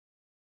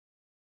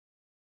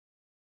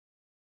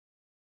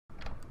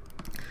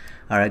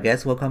Alright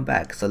guys, welcome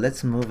back. So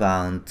let's move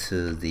on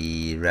to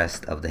the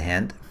rest of the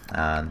hand.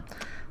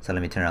 So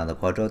let me turn on the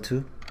quad draw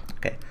tool.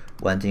 Okay,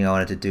 one thing I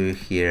wanted to do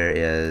here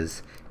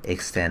is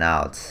extend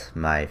out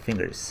my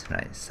fingers,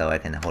 right? So I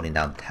can holding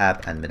down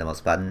tab and middle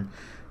mouse button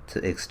to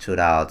extrude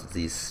out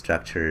these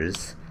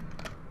structures.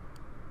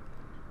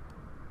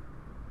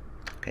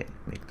 Okay,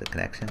 make the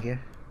connection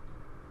here.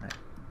 Right.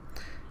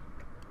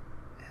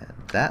 And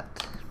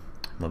that.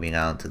 Moving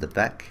on to the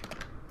back.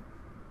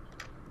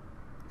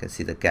 You can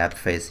see the gap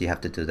face. You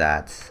have to do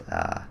that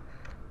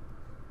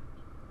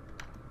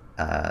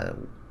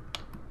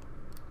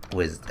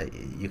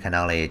you can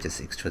only just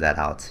extrude that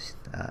out,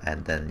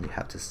 and then you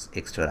have to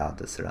extrude out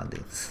the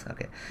surroundings.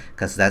 Okay,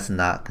 because that's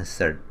not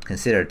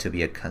considered to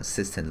be a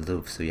consistent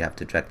loop, so you have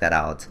to drag that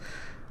out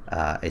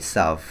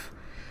itself.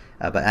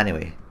 But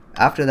anyway,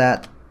 after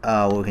that,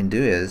 what we can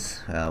do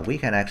is we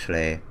can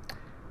actually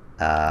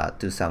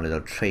do some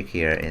little trick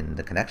here in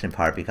the connection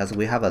part, because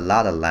we have a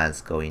lot of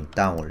lines going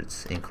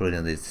downwards,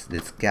 including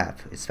this gap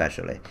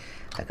especially.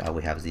 Like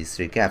we have these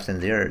three gaps, and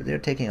they're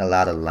taking a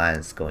lot of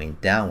lines going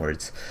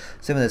downwards.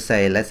 So I'm gonna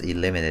say let's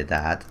eliminate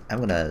that. I'm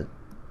gonna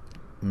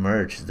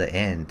merge the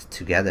end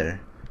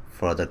together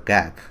for the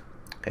gap.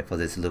 Okay, for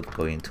this loop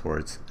for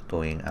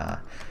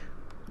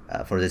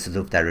this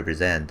loop that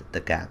represent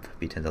the gap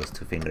between those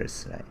two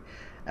fingers, right?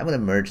 I'm gonna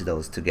merge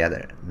those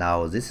together.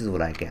 Now this is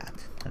what I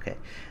get. Okay,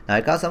 now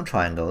I got some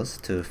triangles.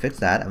 To fix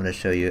that, I'm gonna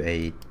show you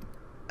a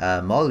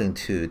modeling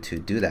tool to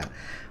do that.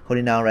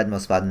 Holding down right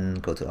mouse button,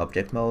 go to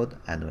object mode,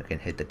 and we can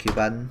hit the Q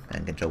button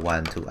and Control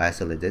 1 to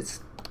isolate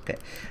this. Okay,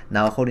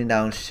 now holding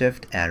down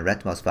shift and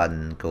right mouse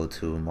button, go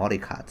to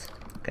multi-cut.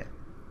 Okay,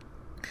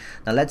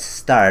 now let's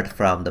start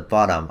from the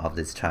bottom of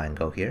this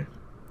triangle here.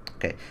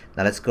 Okay,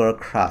 now let's go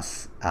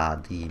across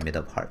the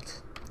middle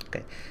part.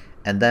 Okay,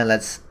 and then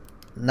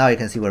now you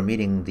can see we're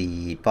meeting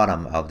the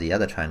bottom of the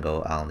other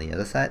triangle on the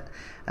other side,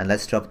 and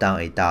let's drop down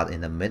a dot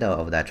in the middle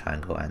of that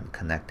triangle and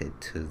connect it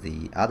to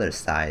the other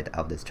side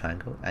of this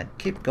triangle, and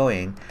keep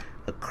going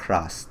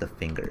across the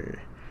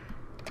finger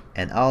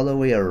and all the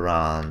way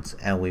around,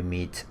 and we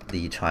meet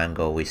the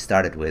triangle we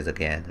started with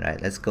again,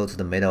 right? Let's go to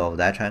the middle of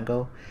that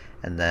triangle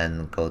and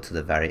then go to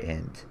the very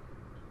end,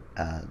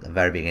 the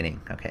very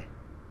beginning. Okay,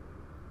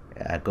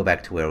 go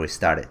back to where we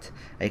started,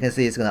 and you can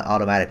see it's gonna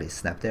automatically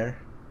snap there.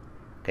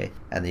 Okay,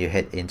 and you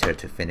hit enter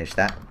to finish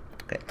that.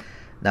 Okay,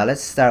 now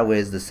let's start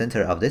with the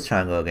center of this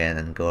triangle again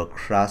and go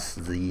across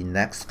the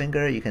next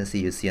finger. You can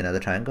see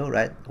another triangle,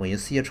 right? When you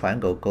see a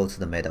triangle, go to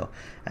the middle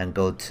and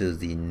go to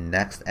the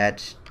next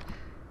edge,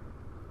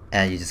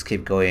 and you just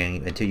keep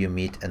going until you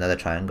meet another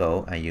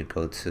triangle, and you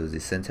go to the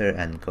center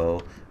and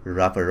go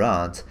wrap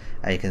around,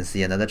 and you can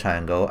see another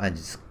triangle, and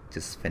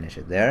just finish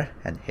it there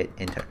and hit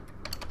enter.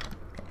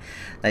 Okay.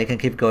 Now you can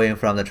keep going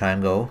from the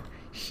triangle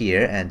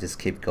here and just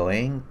keep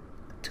going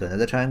to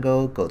another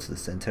triangle, go to the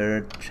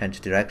center,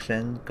 change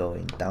direction,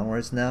 going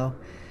downwards now,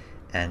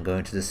 and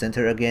going to the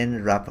center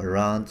again, wrap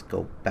around,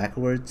 go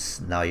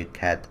backwards. Now you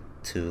get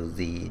to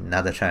the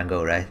another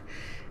triangle, right?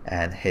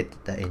 And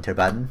hit the enter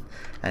button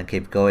and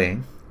keep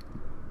going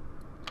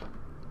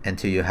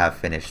until you have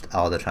finished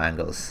all the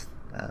triangles.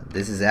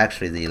 This is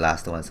actually the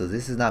last one, so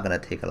this is not gonna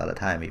take a lot of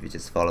time if you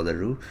just follow the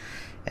rule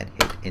and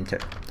hit enter.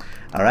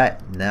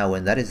 Alright, now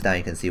when that is done,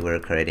 you can see we're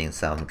creating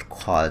some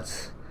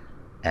quads,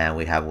 and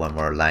we have one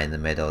more line in the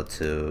middle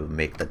to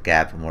make the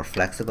gap more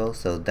flexible,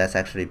 so that's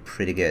actually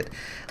pretty good.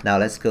 Now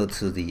let's go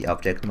to the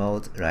object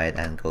mode, right,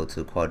 and go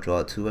to quad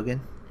draw 2 again,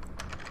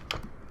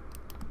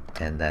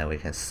 and then we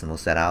can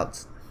smooth that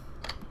out.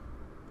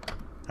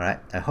 Alright,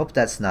 I hope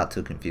that's not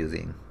too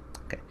confusing.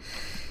 Okay,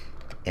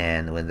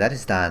 and when that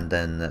is done,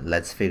 then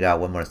let's figure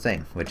out one more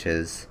thing, which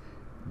is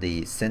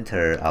the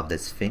center of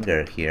this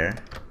finger here.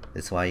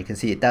 This one, you can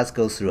see it does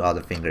go through all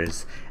the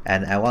fingers,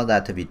 and I want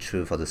that to be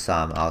true for the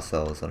thumb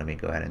also, so let me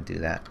go ahead and do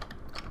that.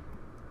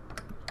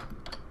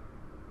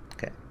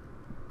 Okay.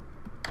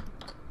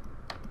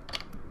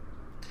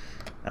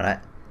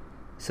 Alright,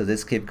 so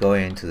this keep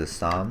going to the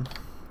thumb,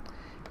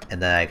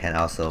 and then I can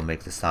also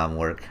make the thumb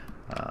work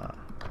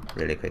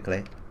really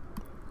quickly.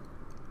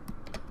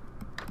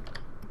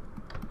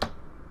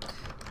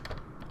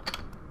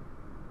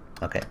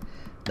 Okay,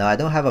 now I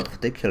don't have a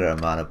particular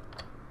amount of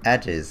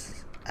edges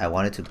I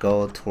wanted to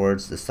go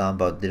towards the thumb,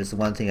 but there's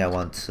one thing I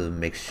want to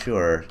make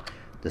sure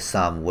the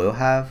thumb will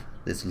have,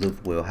 this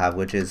loop will have,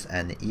 which is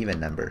an even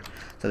number.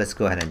 So let's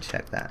go ahead and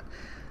check that.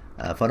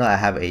 For now I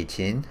have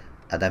 18,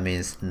 that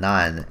means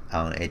 9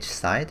 on each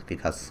side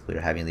because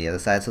we're having the other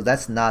side, so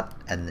that's not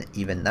an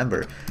even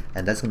number,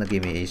 and that's going to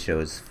give me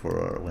issues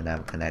for when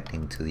I'm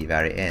connecting to the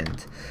very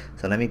end.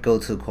 So let me go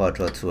to quad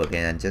draw 2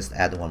 again and just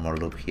add one more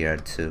loop here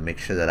to make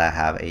sure that I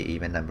have an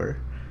even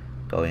number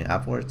going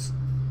upwards.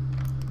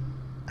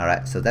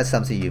 Alright, so that's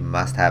something you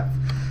must have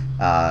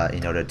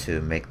in order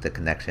to make the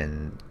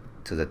connection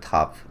to the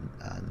top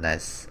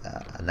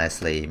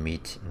nicely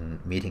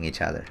meeting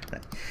each other,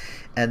 right?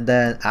 And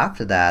then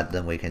after that,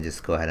 then we can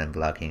just go ahead and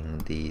block in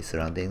the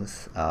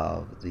surroundings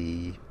of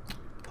the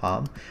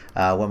palm.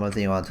 One more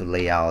thing I want to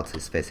lay out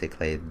is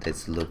basically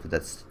this loop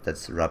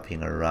that's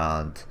wrapping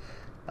around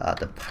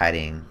the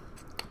padding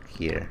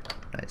here,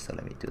 right? So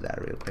let me do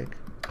that real quick.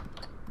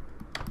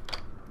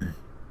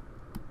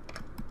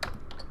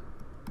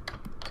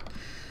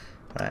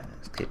 All right,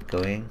 let's keep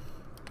going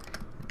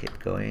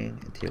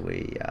until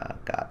we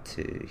got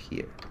to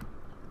here.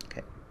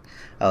 Okay.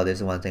 Oh,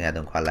 there's one thing I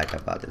don't quite like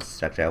about this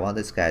structure. I want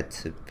this guy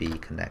to be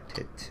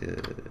connected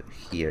to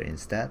here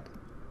instead.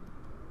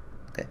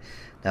 Okay.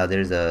 Now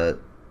there's a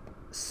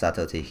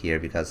subtlety here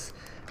because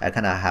I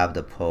kind of have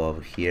the pole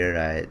over here,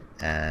 right?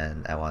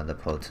 And I want the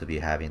pole to be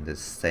having the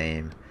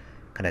same,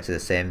 connected to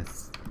the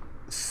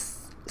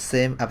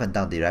same up and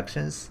down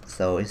directions.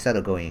 So instead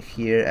of going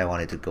here, I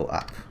want it to go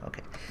up.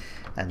 Okay.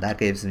 And that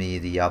gives me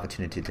the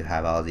opportunity to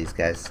have all these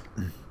guys,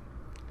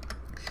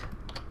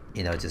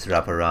 you know, just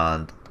wrap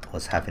around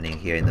what's happening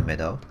here in the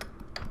middle.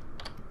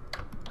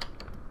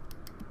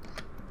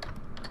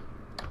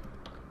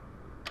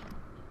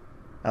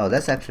 Oh,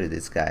 that's actually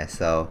this guy.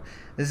 So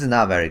this is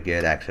not very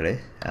good actually.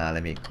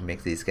 Let me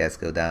make these guys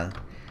go down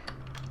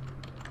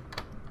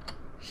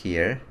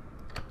here.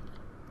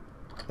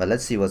 But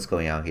let's see what's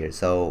going on here.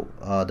 So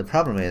the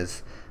problem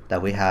is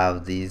that we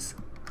have these.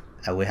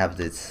 We have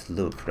this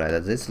loop, right?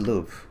 This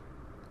loop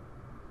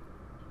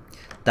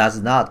does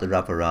not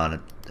wrap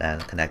around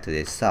and connect to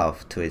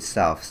itself.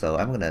 So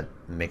I'm gonna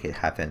make it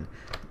happen,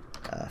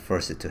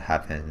 force it to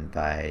happen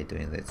by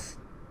doing this.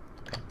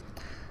 Okay.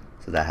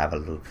 So that I have a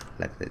loop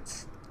like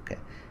this. Okay,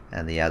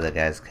 and the other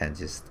guys can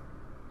just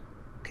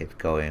keep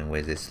going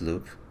with this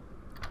loop.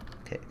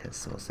 Okay, can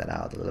smooth that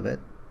out a little bit.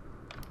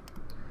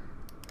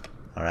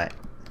 All right.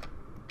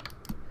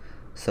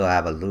 So I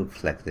have a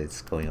loop like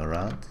this going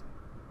around.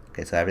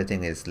 Okay, so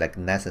everything is like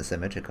nice and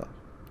symmetrical.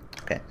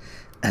 Okay,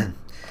 and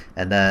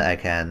then I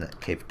can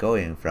keep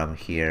going from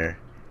here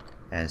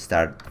and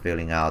start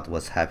filling out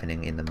what's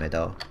happening in the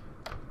middle.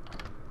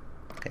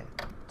 Okay,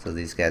 so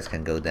these guys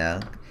can go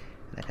down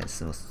and I can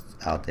smooth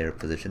out their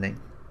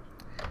positioning.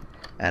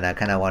 And I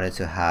kind of wanted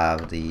to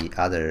have the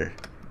other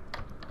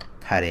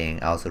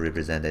padding also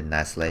represented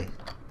nicely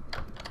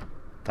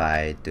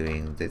by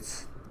doing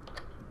this.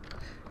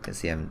 You can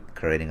see I'm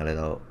creating a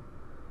little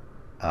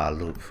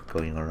loop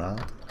going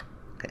around.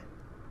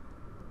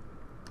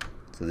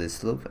 So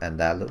this loop and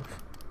that loop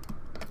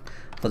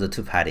for the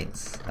two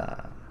paddings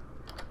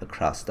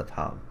across the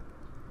palm.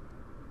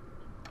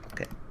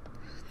 Okay.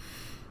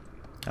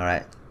 All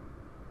right.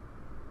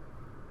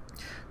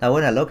 Now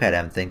when I look at it,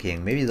 I'm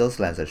thinking maybe those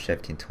lines are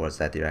shifting towards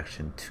that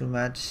direction too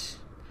much.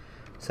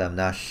 So I'm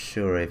not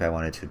sure if I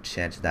wanted to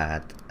change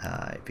that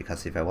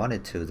because if I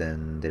wanted to,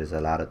 then there's a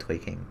lot of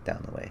tweaking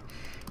down the way.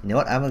 You know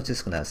what? I'm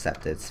just gonna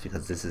accept it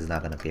because this is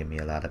not gonna give me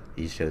a lot of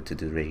issue to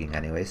do rigging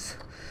anyways.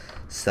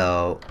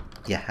 So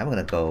yeah, I'm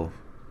gonna go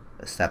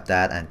accept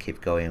that and keep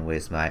going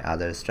with my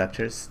other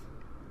structures.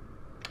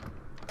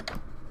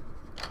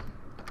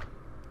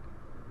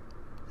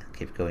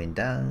 Keep going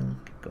down,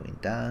 keep going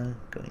down,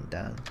 going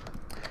down.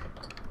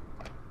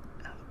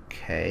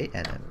 Okay,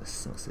 and then let's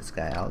smooth this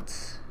guy out.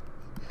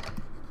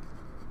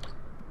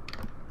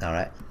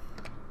 Alright.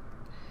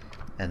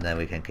 And then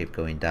we can keep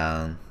going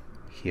down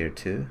here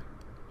too.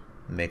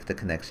 Make the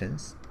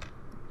connections.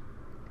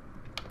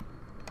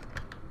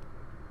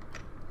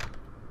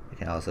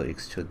 Can also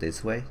extrude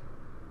this way.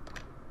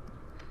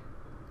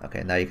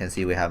 Okay, now you can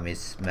see we have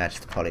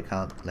mismatched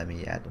polygon. Let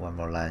me add one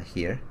more line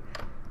here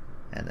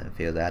and then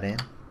fill that in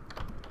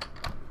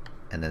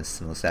and then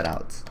smooth that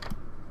out.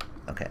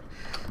 Okay,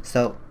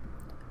 so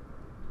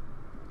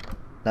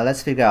now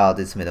let's figure out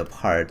this middle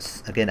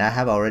part. Again, I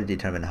have already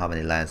determined how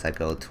many lines I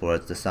go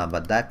towards the sun,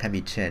 but that can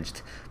be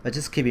changed. But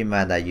just keep in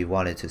mind that you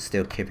wanted to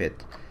still keep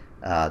it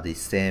the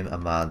same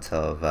amount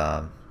of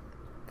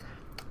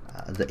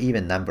the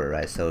even number,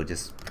 right? So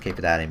just keep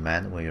that in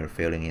mind when you're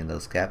filling in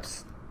those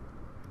gaps.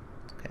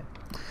 Okay,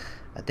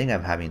 I think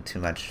I'm having too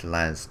much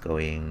lines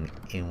going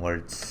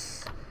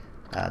inwards.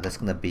 That's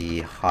gonna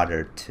be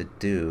harder to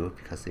do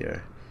because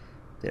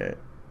they're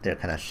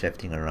kind of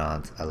shifting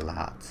around a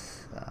lot.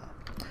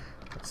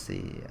 Let's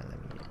see. Let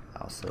me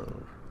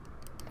also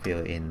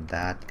fill in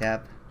that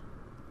gap.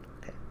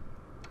 Okay,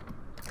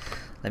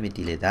 let me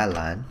delete that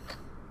line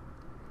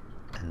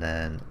and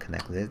then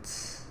connect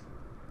this.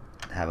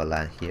 Have a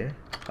line here.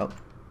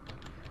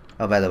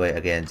 Oh, by the way,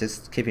 again,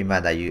 just keep in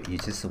mind that you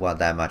just want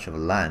that much of a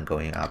line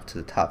going up to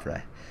the top,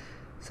 right?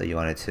 So you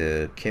wanted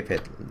to keep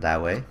it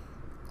that way.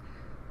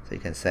 So you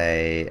can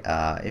say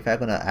if I'm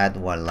gonna add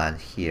one line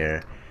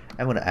here,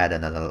 I'm gonna add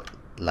another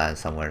line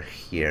somewhere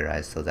here,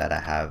 right? So that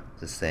I have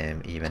the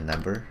same even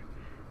number.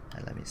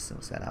 And let me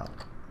smooth that out.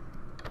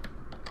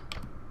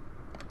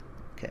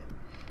 Okay,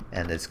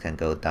 and this can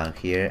go down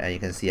here, and you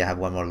can see I have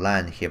one more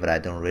line here, but I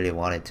don't really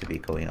want it to be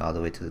going all the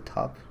way to the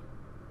top.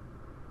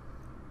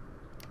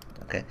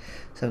 Okay,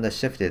 so I'm going to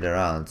shift it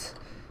around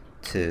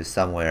to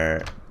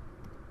somewhere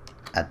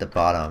at the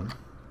bottom.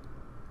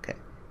 Okay,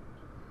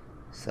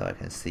 so I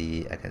can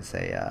say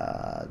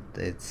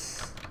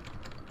this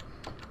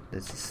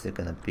is still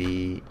going to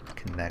be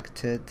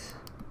connected,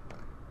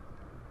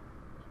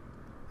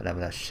 but I'm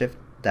going to shift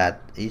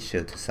that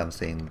issue to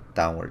something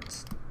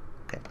downwards.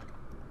 Okay,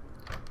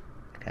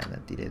 I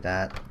can delete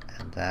that,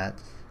 and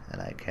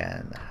I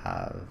can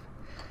have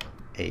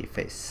a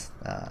face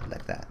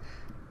like that.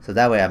 So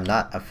that way I'm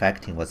not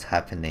affecting what's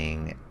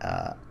happening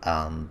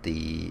on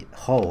the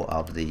whole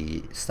of the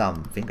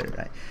thumb finger,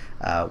 right?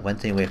 One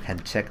thing we can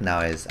check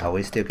now is, are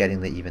we still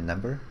getting the even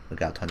number? We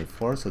got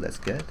 24, so that's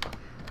good.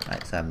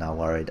 Right, so I'm not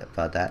worried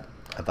about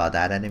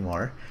that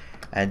anymore.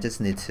 I just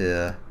need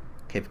to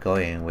keep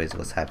going with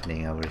what's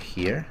happening over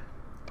here.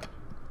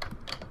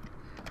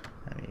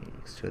 Let me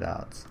extrude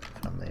out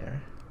from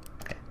there.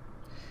 Okay,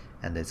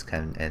 and this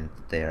can end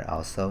there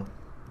also.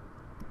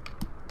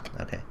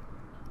 Okay.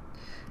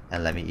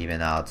 And let me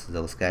even out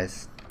those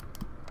guys.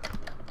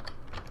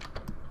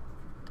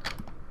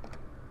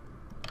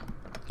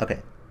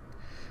 Okay,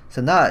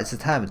 so now it's the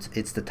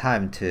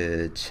time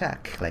to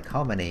check like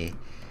how many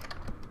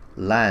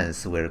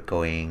lines we're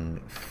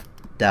going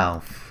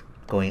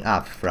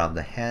up from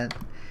the hand,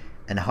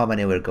 and how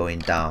many we're going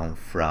down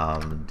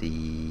from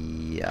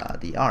the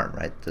arm,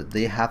 right? So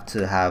they have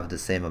to have the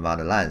same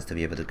amount of lines to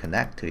be able to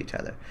connect to each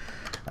other.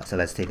 So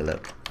let's take a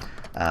look.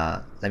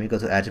 Let me go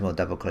to edge mode,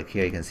 double click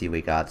here. You can see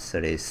we got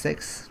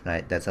 36,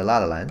 right? That's a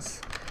lot of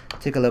lines.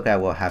 Take a look at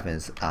what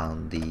happens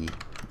on the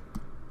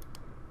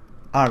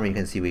arm. You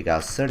can see we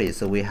got 30,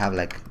 so we have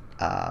like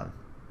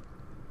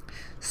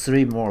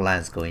 3 more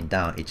lines going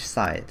down each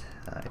side.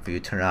 If you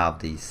turn off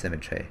the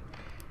symmetry,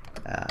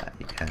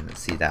 you can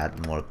see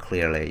that more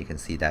clearly. You can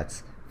see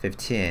that's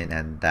 15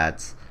 and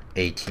that's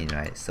 18,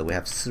 right? So we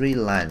have 3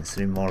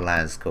 more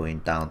lines going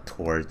down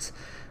towards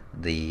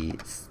the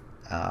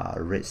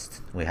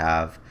wrist. We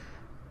have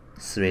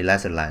 3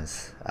 lesser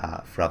lines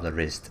from the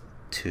wrist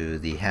to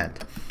the hand.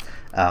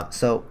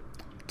 So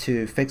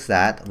to fix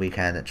that, we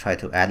can try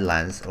to add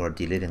lines or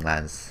deleting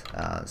lines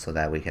so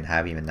that we can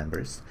have even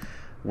numbers.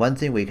 One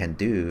thing we can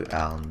do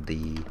on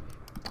the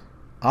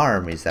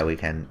arm is that we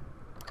can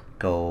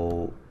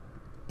go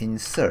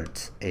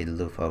insert a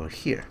loop over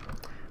here.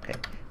 Okay,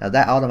 now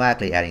that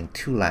automatically adding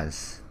 2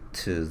 lines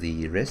to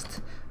the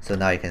wrist. So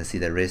now you can see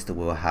the wrist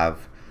will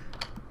have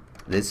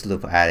this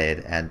loop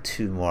added and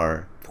 2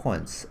 more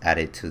points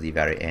added to the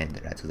very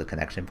end, right, to the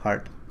connection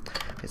part.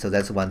 Okay, so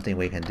that's one thing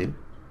we can do.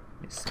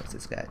 Let me sort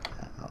this guy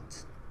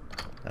out.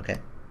 Okay,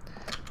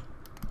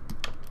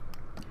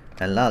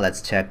 and now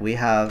let's check. We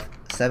have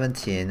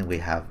 17, we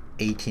have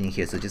 18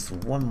 here, so just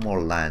 1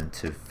 more line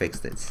to fix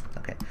this.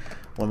 Okay,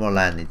 1 more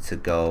line needs to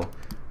go,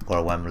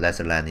 or 1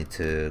 lesser line needs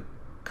to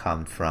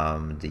come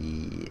from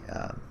the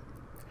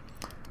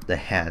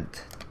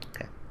hand.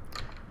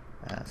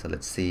 So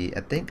let's see. I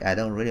think I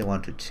don't really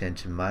want to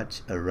change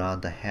much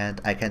around the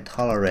hand. I can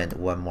tolerate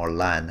 1 more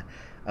line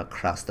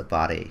across the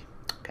body.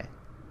 Okay.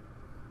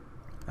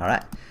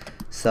 Alright.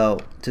 So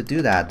to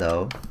do that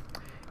though,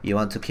 you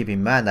want to keep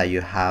in mind that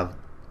you have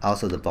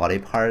also the body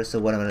part. So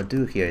what I'm going to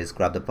do here is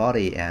grab the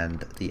body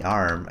and the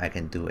arm. I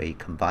can do a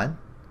combine.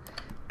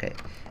 Okay.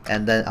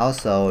 And then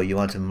also you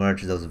want to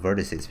merge those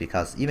vertices,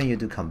 because even you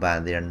do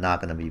combine, they are not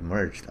going to be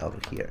merged over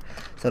here.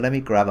 So let me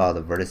grab all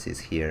the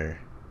vertices here.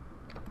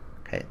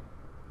 Okay.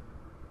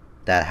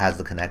 That has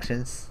the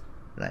connections,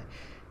 right?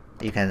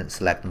 You can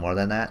select more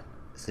than that,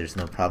 so there's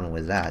no problem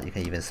with that. You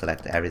can even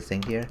select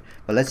everything here,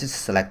 but let's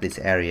just select this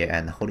area,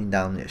 and holding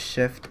down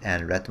Shift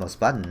and right mouse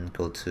button,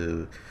 go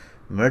to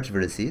merge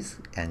vertices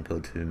and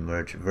go to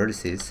merge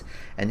vertices,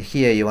 and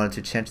here you want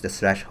to change the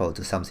threshold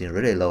to something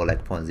really low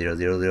like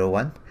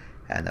 0.0001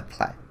 and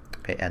apply.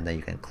 Okay, and then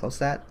you can close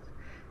that.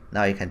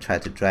 Now you can try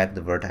to drag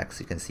the vertex.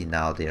 You can see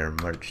now they are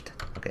merged.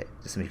 Okay,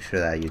 just make sure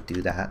that you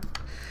do that.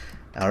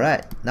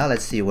 Alright, now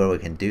let's see what we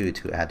can do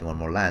to add 1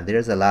 more line.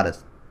 There's a lot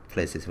of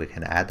places we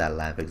can add that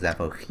line. For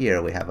example,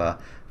 here we have a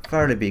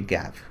fairly big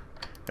gap,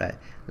 right?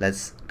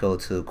 Let's go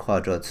to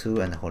Quadro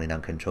 2 and holding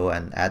down Control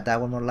and add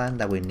that 1 more line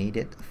that we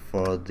needed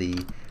for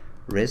the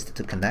wrist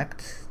to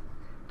connect.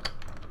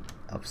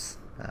 Oops,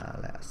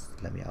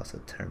 let me also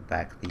turn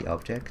back the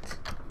object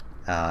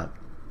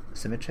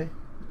symmetry.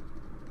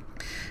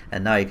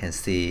 And now you can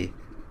see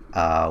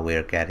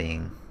we're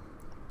getting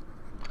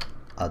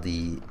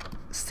the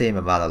same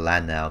amount of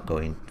line now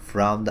going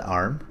from the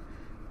arm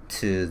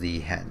to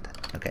the hand.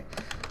 Okay,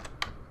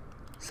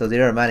 so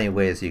there are many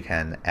ways you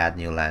can add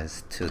new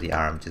lines to the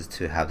arm just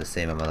to have the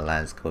same amount of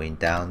lines going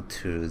down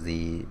to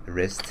the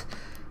wrist.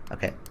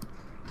 Okay,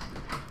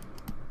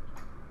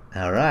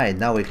 alright,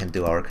 now we can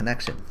do our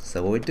connection.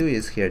 So what we do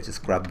is here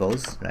just grab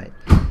both, right,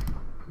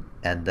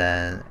 and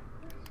then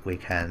we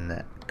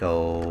can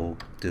go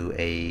do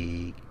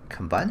a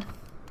combine.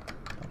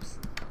 Oops,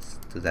 let's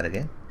do that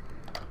again.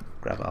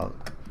 Grab out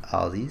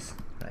all these,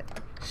 right,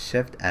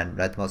 Shift and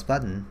right mouse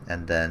button,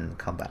 and then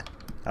combine.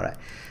 Alright,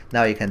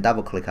 now you can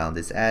double click on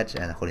this edge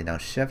and holding down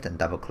Shift and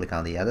double click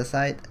on the other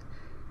side,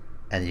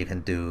 and you can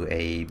do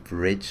a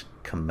bridge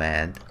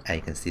command, and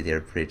you can see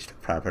they're bridged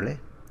properly,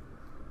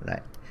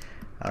 right?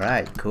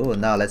 Alright, cool.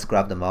 Now let's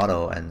grab the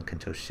model and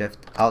Control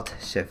Shift Alt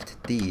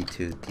Shift D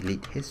to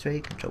delete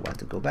history, Control 1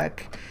 to go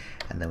back,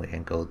 and then we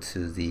can go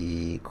to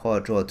the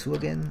Quadro 2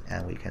 again,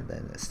 and we can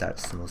then start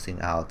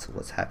smoothing out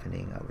what's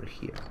happening over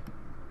here.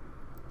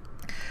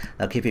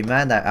 Now keep in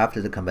mind that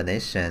after the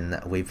combination,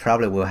 we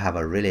probably will have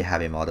a really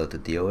heavy model to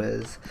deal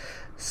with,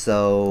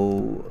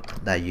 so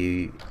that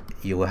you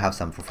will have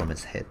some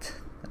performance hit.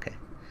 Okay.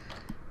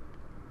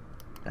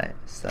 Right.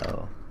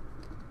 So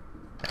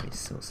let me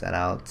smooth that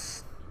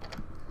out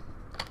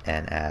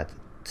and add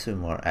 2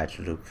 more edge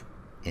loop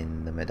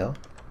in the middle,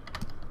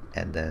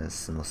 and then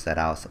smooth that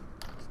out.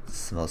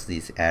 Smooth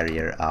this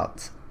area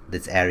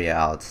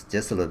out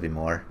just a little bit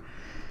more.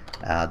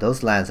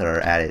 Those lines are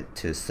added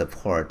to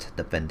support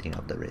the bending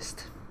of the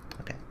wrist.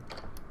 Okay.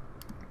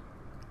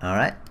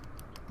 Alright.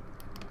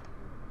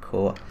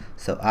 Cool.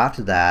 So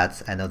after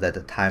that, I know that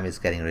the time is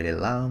getting really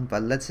long,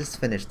 but let's just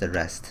finish the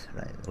rest,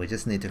 right? We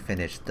just need to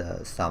finish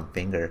the thumb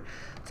finger.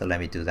 So let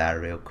me do that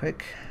real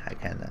quick. I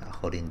can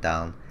holding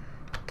down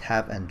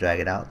tab and drag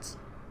it out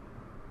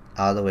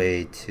all the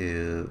way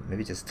to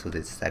maybe just to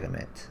this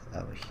segment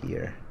over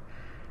here,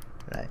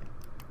 right?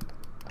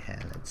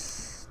 And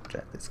let's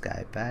drag this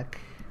guy back,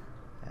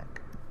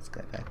 this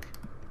guy back.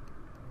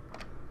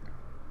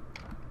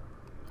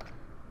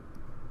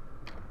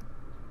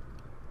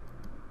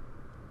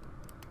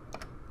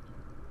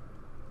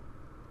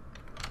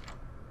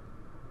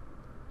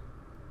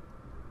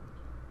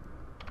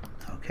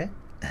 Okay,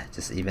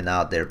 just even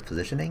out their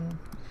positioning,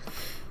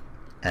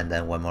 and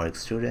then one more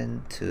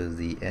extrusion to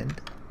the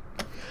end.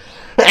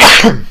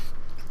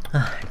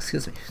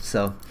 Excuse me.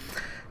 So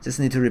just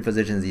need to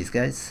reposition these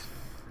guys,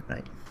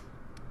 right?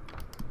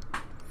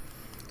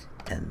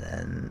 And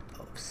then,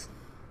 oops.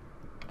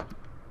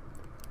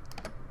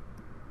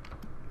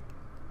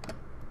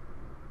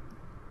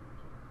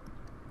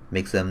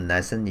 Make them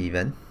nice and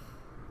even.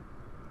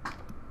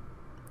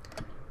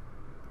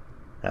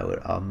 Right,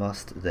 we're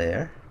almost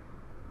there.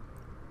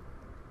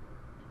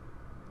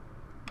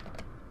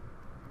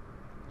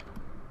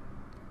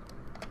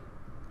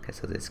 Okay,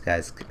 so these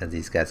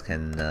guys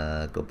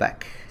can go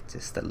back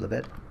just a little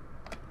bit.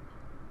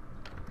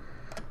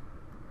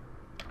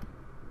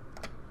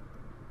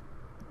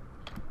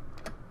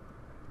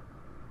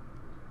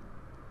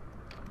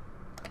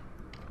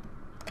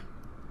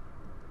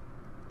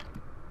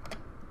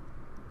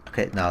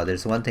 Okay, now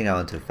there's one thing I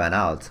want to find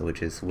out,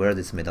 which is where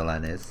this middle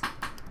line is.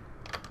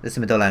 This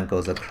middle line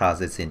goes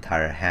across its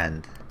entire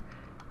hand,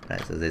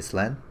 right? So this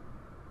line.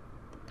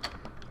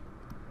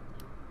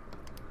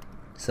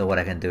 So what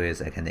I can do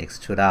is I can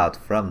extrude out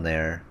from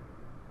there,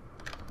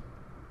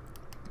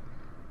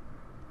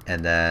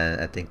 and then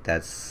I think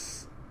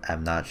that's,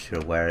 I'm not sure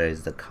where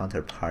is the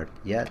counterpart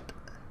yet,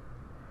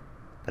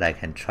 but I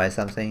can try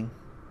something.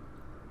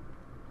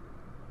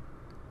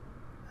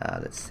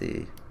 Let's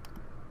see.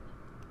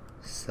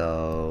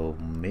 So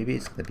maybe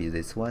it's gonna be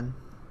this one.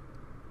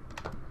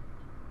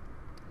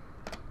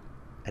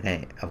 I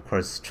can of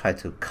course try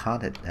to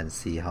count it and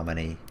see how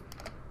many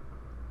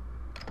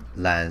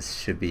lines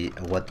should be,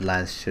 what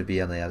lines should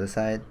be on the other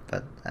side,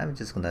 but I'm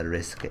just gonna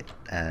risk it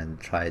and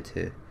try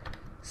to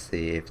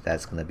see if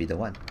that's gonna be the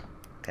one.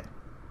 Okay.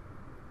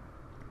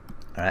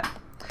 Alright.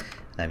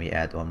 Let me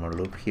add one more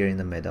loop here in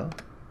the middle.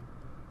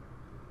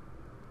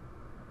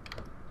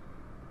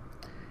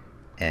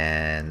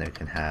 And we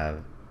can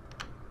have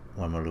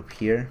one more loop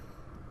here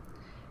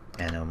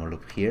and one more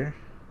loop here,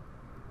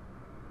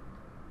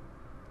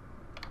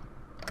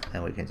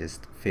 and we can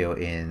just fill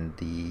in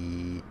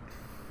the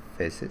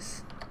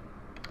faces.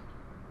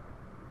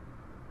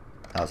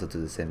 Also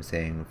do the same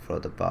thing for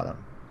the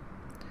bottom.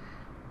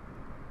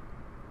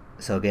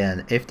 So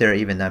again, if they're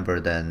even number,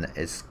 then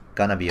it's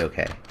gonna be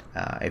okay.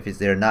 If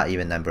they're not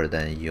even number,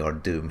 then you're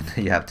doomed.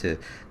 You have to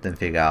then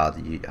figure out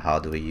how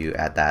do you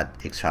add that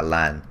extra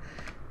line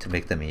to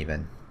make them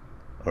even,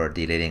 or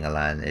deleting a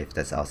line if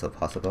that's also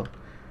possible.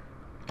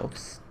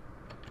 Oops.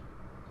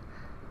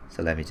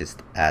 So let me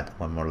just add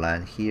one more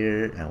line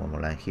here and one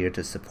more line here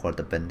to support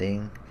the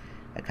bending.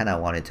 I kind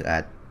of wanted to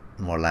add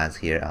more lines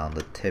here on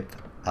the tip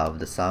of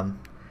the thumb,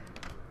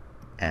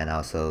 and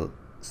also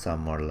some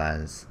more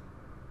lines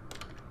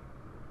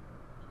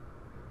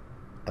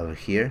over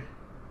here,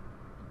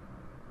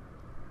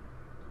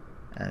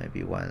 and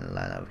maybe one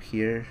line over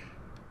here,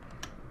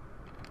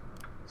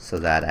 so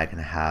that I can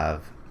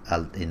have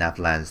enough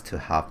lines to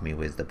help me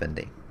with the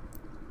bending.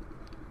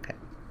 Okay.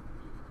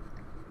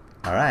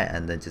 Alright,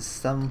 and then just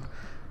some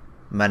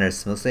minor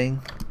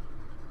smoothing,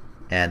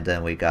 and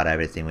then we got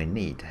everything we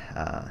need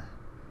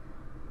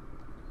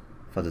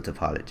for the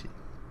topology.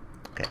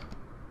 Okay.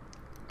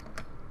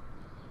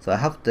 So I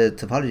hope the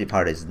topology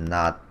part is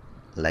not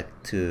like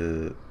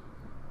too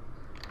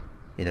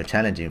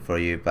challenging for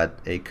you, but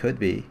it could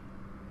be,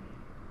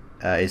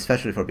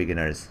 especially for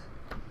beginners.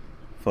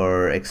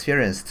 For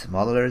experienced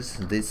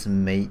modelers, this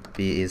may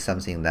be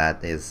something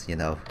that is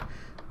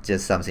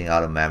just something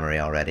out of memory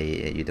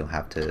already. You don't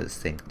have to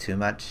think too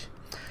much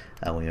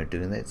when you're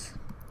doing this.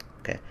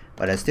 Okay,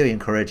 but I still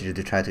encourage you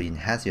to try to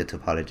enhance your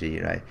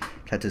topology, right?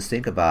 Try to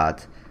think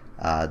about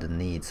the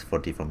needs for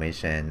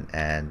deformation,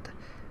 and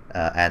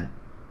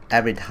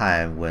every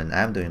time when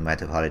I'm doing my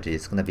topology,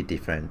 it's gonna be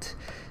different,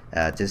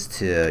 just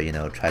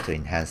to try to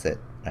enhance it,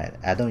 right?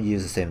 I don't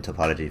use the same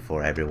topology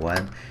for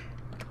everyone.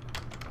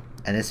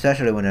 And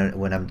especially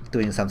when I'm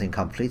doing something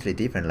completely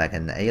different, like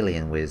an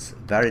alien with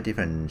very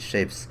different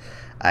shapes,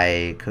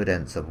 I could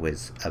end up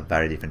with a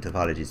very different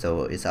topology.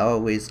 So it's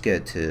always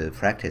good to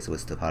practice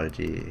with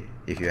topology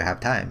if you have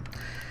time.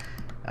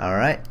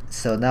 Alright,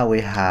 so now we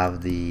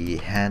have the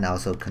hand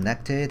also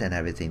connected and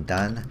everything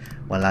done.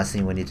 One last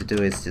thing we need to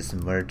do is just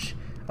merge.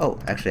 Oh,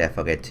 actually I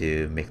forget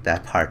to make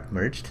that part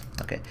merged.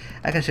 Okay,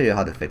 I can show you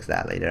how to fix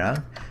that later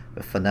on.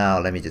 But for now,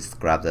 let me just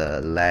grab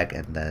the leg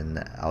and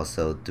then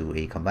also do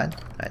a combine.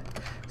 Right.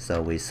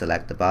 So we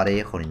select the body,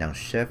 holding down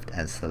Shift,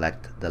 and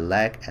select the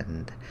leg,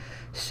 and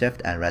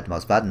Shift and right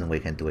mouse button, we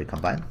can do a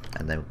combine.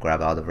 And then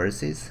grab all the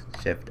vertices,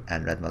 Shift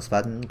and right mouse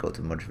button, go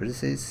to merge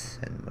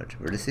vertices, and merge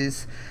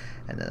vertices,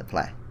 and then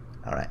apply.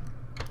 Alright.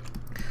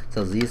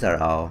 So these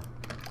are all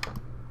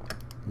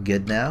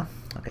good now.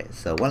 Okay,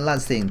 so one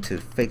last thing to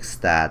fix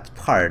that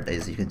part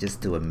is you can just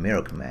do a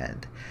mirror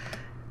command.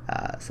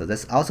 So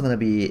that's also going to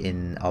be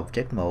in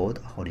object mode,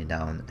 holding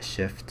down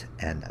Shift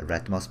and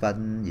right mouse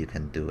button, you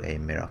can do a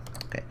mirror.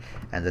 Okay,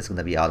 and that's going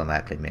to be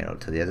automatically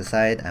mirrored to the other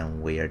side,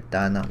 and we are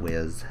done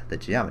with the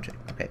geometry.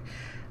 Okay,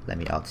 let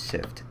me Alt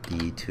Shift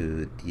D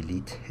to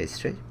delete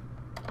history.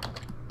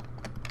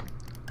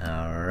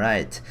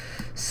 Alright,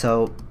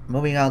 so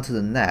moving on to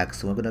the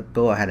next, we're going to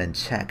go ahead and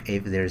check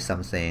if there's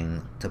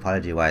something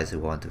topology wise we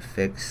want to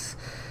fix,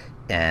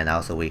 and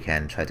also we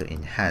can try to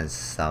enhance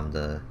some of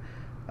the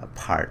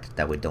part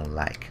that we don't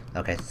like.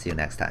 Okay, see you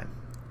next time.